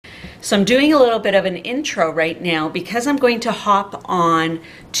So I'm doing a little bit of an intro right now because I'm going to hop on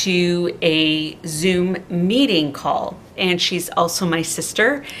to a Zoom meeting call. And she's also my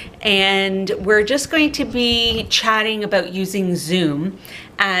sister. And we're just going to be chatting about using Zoom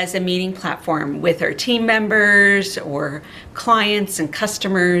as a meeting platform with our team members or clients and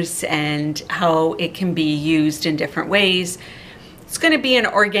customers, and how it can be used in different ways. It's going to be an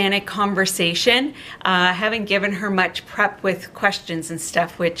organic conversation. I haven't given her much prep with questions and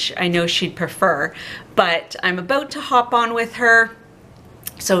stuff, which I know she'd prefer, but I'm about to hop on with her.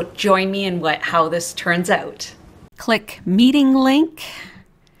 So join me in how this turns out. Click meeting link.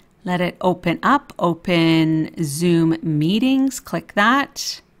 Let it open up. Open Zoom meetings. Click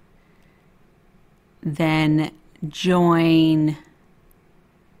that. Then join.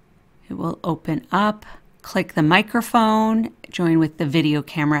 It will open up. Click the microphone, join with the video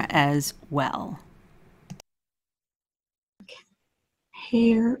camera as well.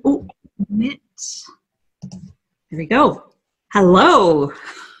 Here, oh, minute. There we go. Hello.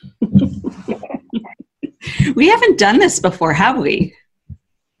 We haven't done this before, have we?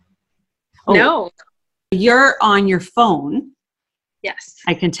 Oh, no. You're on your phone. Yes.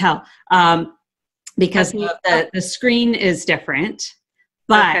 I can tell. Because the screen is different.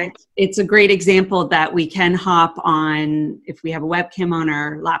 But okay. It's a great example that we can hop on if we have a webcam on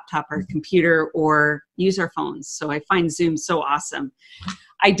our laptop or computer, or use our phones. So I find Zoom so awesome.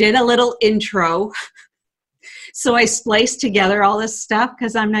 I did a little intro. So I spliced together all this stuff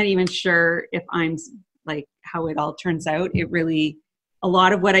because I'm not even sure if I'm like how it all turns out. A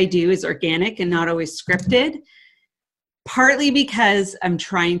lot of what I do is organic and not always scripted. Partly because I'm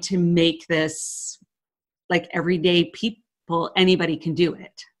trying to make this like everyday people. Anybody can do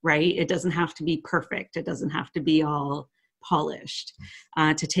it, right? It doesn't have to be perfect. It doesn't have to be all polished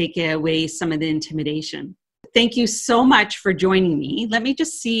to take away some of the intimidation. Thank you so much for joining me. Let me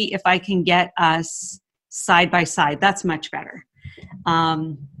just see if I can get us side by side. That's much better.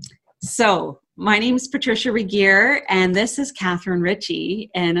 So my name is Patricia Regier, and this is Catherine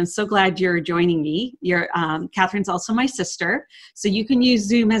Ritchie, and I'm so glad you're joining me. Catherine's also my sister, so you can use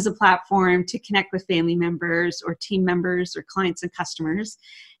Zoom as a platform to connect with family members or team members or clients and customers.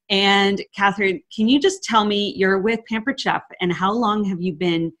 And Catherine, can you just tell me, you're with Pampered Chef, and how long have you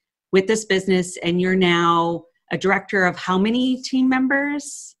been with this business? And you're now a director of how many team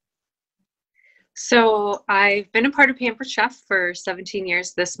members? So I've been a part of Pampered Chef for 17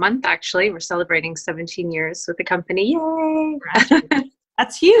 years this month, actually. We're celebrating 17 years with the company. Yay!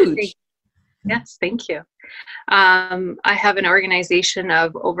 That's huge. Yes, thank you. I have an organization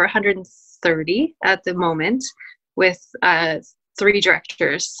of over 130 at the moment, with 3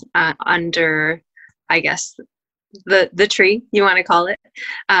 directors under, I guess, the tree, you want to call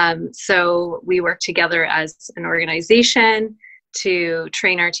it. So we work together as an organization to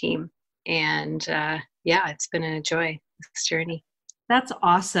train our team. And it's been a joy, this journey. That's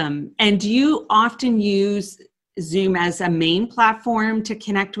awesome. And do you often use Zoom as a main platform to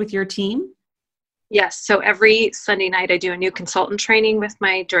connect with your team? Yes. So every Sunday night I do a new consultant training with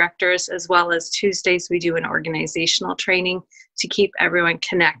my directors, as well as Tuesdays we do an organizational training to keep everyone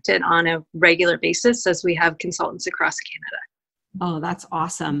connected on a regular basis, as we have consultants across Canada. Oh, that's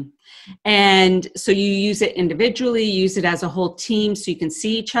awesome. And so you use it individually, use it as a whole team so you can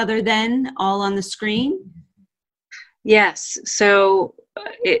see each other then all on the screen? Yes. So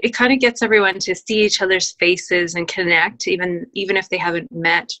it kind of gets everyone to see each other's faces and connect, even if they haven't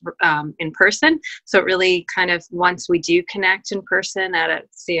met in person. So it really kind of, once we do connect in person at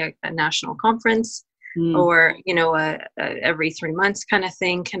a national conference or, every 3 months kind of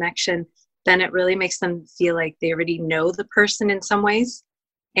thing, connection, then it really makes them feel like they already know the person in some ways.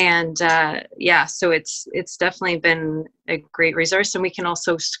 And so it's definitely been a great resource. And we can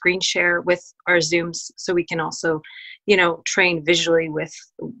also screen share with our Zooms, so we can also, train visually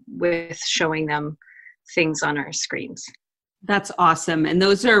with showing them things on our screens. That's awesome. And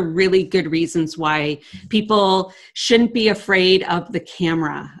those are really good reasons why people shouldn't be afraid of the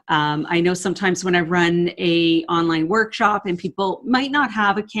camera. I know sometimes when I run a online workshop and people might not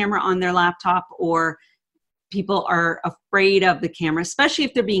have a camera on their laptop, or people are afraid of the camera, especially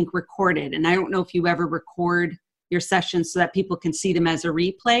if they're being recorded. And I don't know if you ever record your sessions so that people can see them as a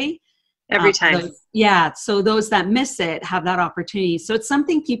replay. Every time. So those that miss it have that opportunity. So it's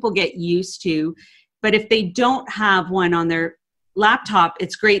something people get used to. But if they don't have one on their laptop,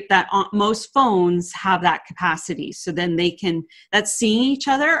 it's great that most phones have that capacity. So then that's seeing each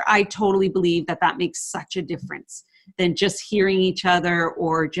other. I totally believe that makes such a difference than just hearing each other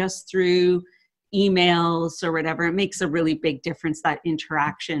or just through emails or whatever. It makes a really big difference, that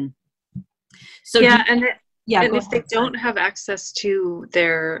interaction. So yeah, and Yeah, And go if they ahead. don't have access to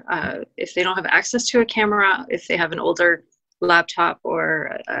their, if they don't have access to a camera, if they have an older laptop,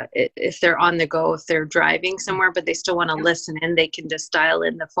 or if they're on the go, if they're driving somewhere, but they still want to listen in, they can just dial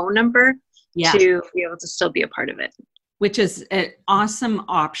in the phone number Yeah. to be able to still be a part of it. Which is an awesome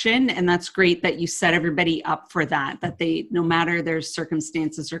option. And that's great that you set everybody up for that, that they, no matter their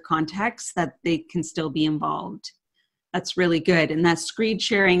circumstances or context, that they can still be involved. That's really good. And that screen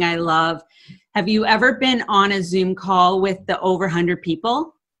sharing, I love. Have you ever been on a Zoom call with the over 100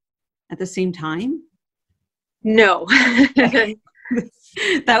 people at the same time? No.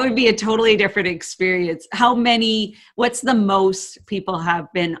 That would be a totally different experience. What's the most people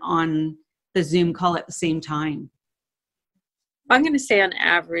have been on the Zoom call at the same time? I'm going to say on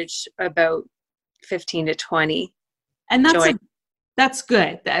average about 15 to 20. And that's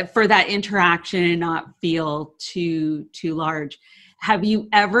good for that interaction and not feel too large. Have you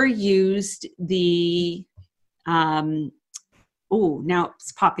ever used the now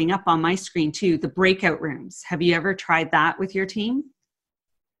it's popping up on my screen too, the breakout rooms? Have you ever tried that with your team?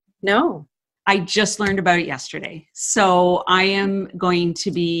 No. I just learned about it yesterday. So I am going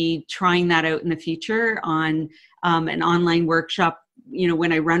to be trying that out in the future on an online workshop,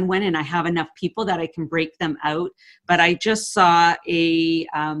 when I run one and I have enough people that I can break them out. But I just saw a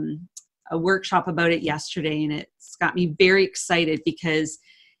workshop about it yesterday, and it's got me very excited because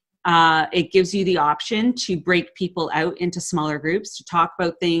it gives you the option to break people out into smaller groups to talk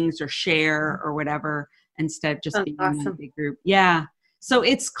about things or share or whatever, instead of just being in one big group. Yeah. So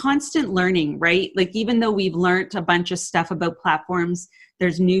it's constant learning, right? Like, even though we've learned a bunch of stuff about platforms,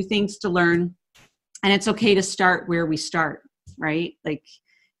 there's new things to learn, and it's okay to start where we start, right? Like,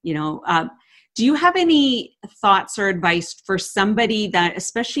 do you have any thoughts or advice for somebody that,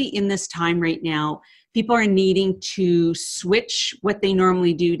 especially in this time right now, people are needing to switch what they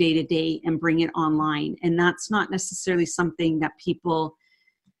normally do day to day and bring it online? And that's not necessarily something that people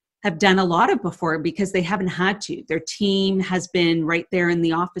have done a lot of before because they haven't had to. Their team has been right there in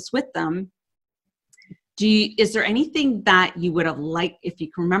the office with them. Is there anything that you would have liked, if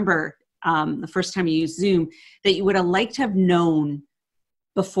you can remember the first time you used Zoom, that you would have liked to have known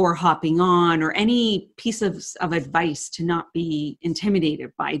before hopping on, or any piece of advice to not be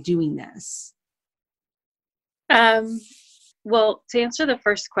intimidated by doing this? Well, to answer the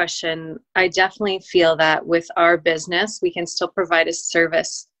first question, I definitely feel that with our business, we can still provide a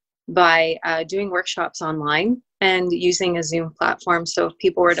service by doing workshops online and using a Zoom platform. So if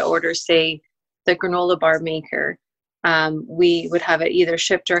people were to order, say, the granola bar maker, we would have it either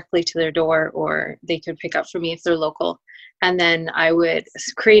shipped directly to their door, or they could pick up from me if they're local. And then I would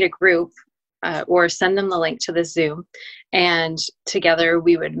create a group or send them the link to the Zoom, and together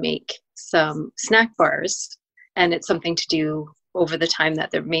we would make some snack bars. And it's something to do over the time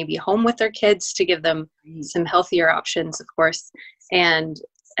that they're maybe home with their kids, to give them some healthier options, of course, and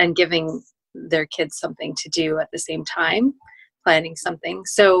giving their kids something to do at the same time, planning something.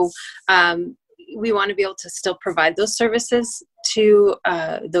 So we want to be able to still provide those services to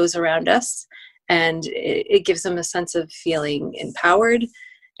those around us. And it gives them a sense of feeling empowered.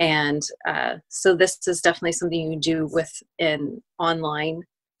 And so this is definitely something you do with an online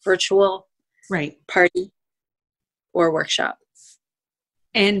virtual party or workshop.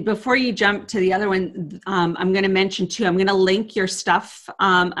 And before you jump to the other one, I'm going to mention too, I'm going to link your stuff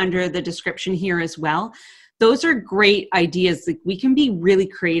under the description here as well. Those are great ideas. Like, we can be really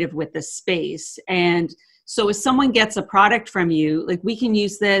creative with this space. And so if someone gets a product from you, like, we can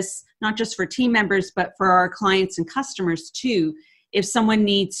use this not just for team members, but for our clients and customers too. If someone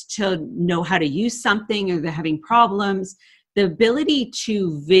needs to know how to use something, or they're having problems, the ability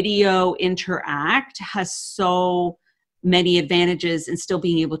to video interact has so many advantages, and still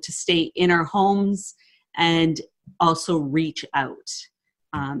being able to stay in our homes and also reach out.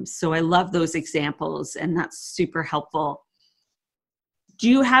 So I love those examples, and that's super helpful. Do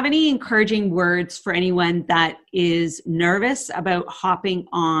you have any encouraging words for anyone that is nervous about hopping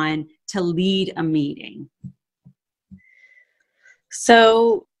on to lead a meeting?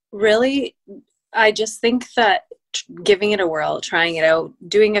 So really, I just think that giving it a whirl, trying it out,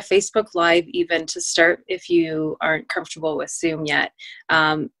 doing a Facebook Live even to start if you aren't comfortable with Zoom yet,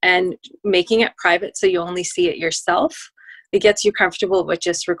 and making it private so you only see it yourself. It gets you comfortable with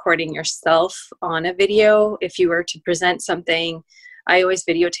just recording yourself on a video. If you were to present something, I always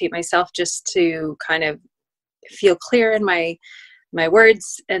videotape myself just to kind of feel clear in my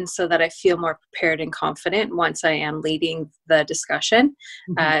words, and so that I feel more prepared and confident once I am leading the discussion.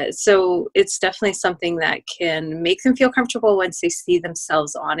 So it's definitely something that can make them feel comfortable once they see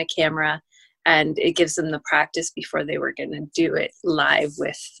themselves on a camera, and it gives them the practice before they were going to do it live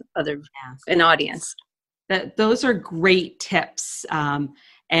with an audience. those are great tips. So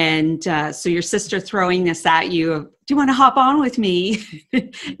your sister throwing this at you, do you want to hop on with me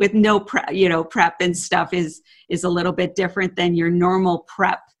with no prep and stuff is a little bit different than your normal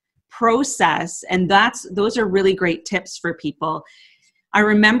prep process. And those are really great tips for people. I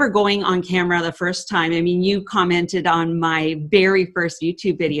remember going on camera the first time. I mean, you commented on my very first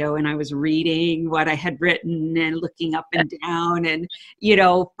YouTube video, and I was reading what I had written and looking up and down, and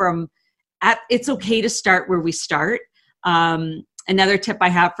it's okay to start where we start. Another tip I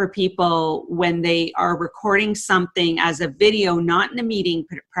have for people when they are recording something as a video, not in a meeting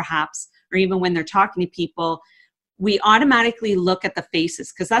perhaps, or even when they're talking to people, we automatically look at the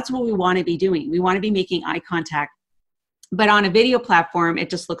faces because that's what we want to be doing. We want to be making eye contact. But on a video platform, it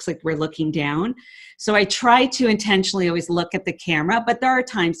just looks like we're looking down. So I try to intentionally always look at the camera, but there are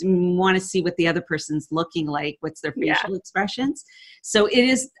times we want to see what the other person's looking like, what's their facial expressions. So it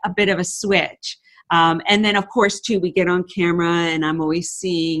is a bit of a switch. And then of course too, we get on camera and I'm always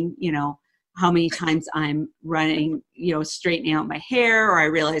seeing, how many times I'm running, straightening out my hair, or I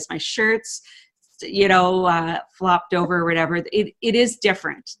realize my shirt's, flopped over or whatever. It is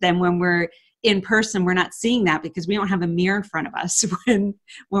different than when we're in person. We're not seeing that because we don't have a mirror in front of us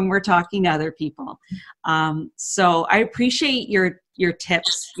when we're talking to other people. So I appreciate your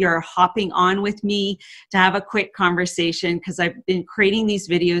tips. You're hopping on with me to have a quick conversation because I've been creating these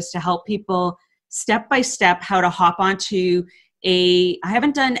videos to help people step by step how to hop onto I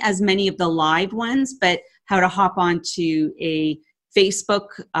haven't done as many of the live ones, but how to hop onto a Facebook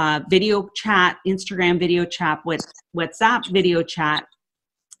video chat, Instagram video chat, WhatsApp video chat,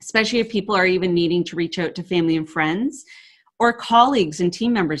 especially if people are even needing to reach out to family and friends or colleagues and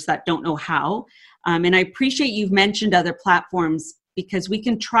team members that don't know how. And I appreciate you've mentioned other platforms because we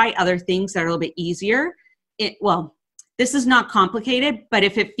can try other things that are a little bit easier. This is not complicated, but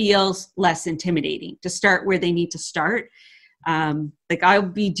if it feels less intimidating to start where they need to start. I'll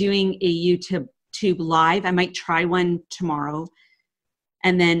be doing a YouTube live. I might try one tomorrow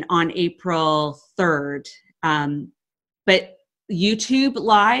and then on April 3rd. But YouTube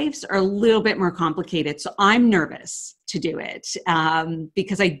lives are a little bit more complicated. So I'm nervous to do it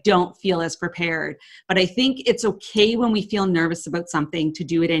because I don't feel as prepared. But I think it's okay when we feel nervous about something to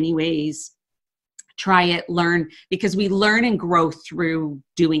do it anyways. Try it, learn, because we learn and grow through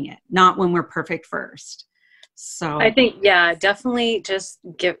doing it, not when we're perfect first. So I think, definitely just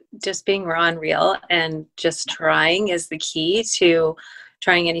being raw and real and just trying is the key to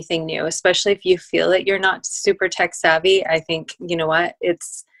trying anything new, especially if you feel that you're not super tech savvy. I think, you know what,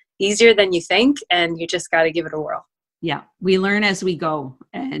 it's easier than you think, and you just got to give it a whirl. Yeah, we learn as we go,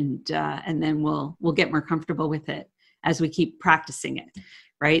 and then we'll get more comfortable with it as we keep practicing it.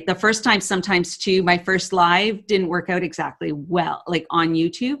 Right. The first time, sometimes too, my first live didn't work out exactly well, like on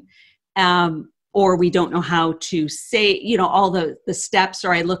YouTube, or we don't know how to say, all the steps,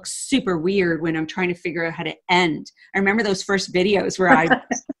 or I look super weird when I'm trying to figure out how to end. I remember those first videos where I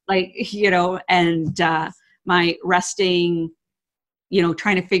my resting,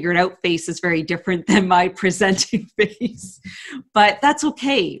 trying to figure it out face is very different than my presenting face, but that's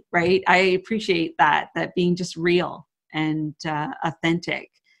okay. Right. I appreciate that being just real and authentic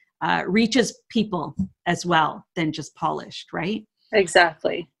reaches people as well than just polished, right?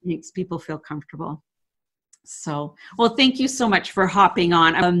 Exactly. Makes people feel comfortable. So, well, thank you so much for hopping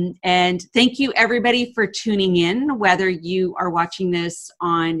on. And thank you everybody for tuning in, whether you are watching this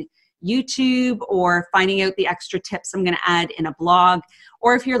on YouTube or finding out the extra tips I'm going to add in a blog,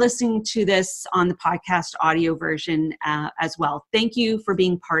 or if you're listening to this on the podcast audio version as well. Thank you for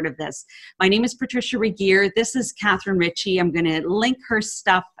being part of this. My name is Patricia Regier. This is Catherine Ritchie. I'm going to link her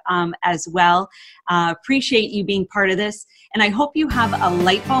stuff as well. Appreciate you being part of this. And I hope you have a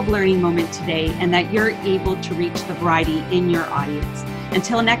light bulb learning moment today and that you're able to reach the variety in your audience.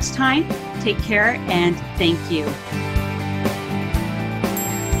 Until next time, take care and thank you.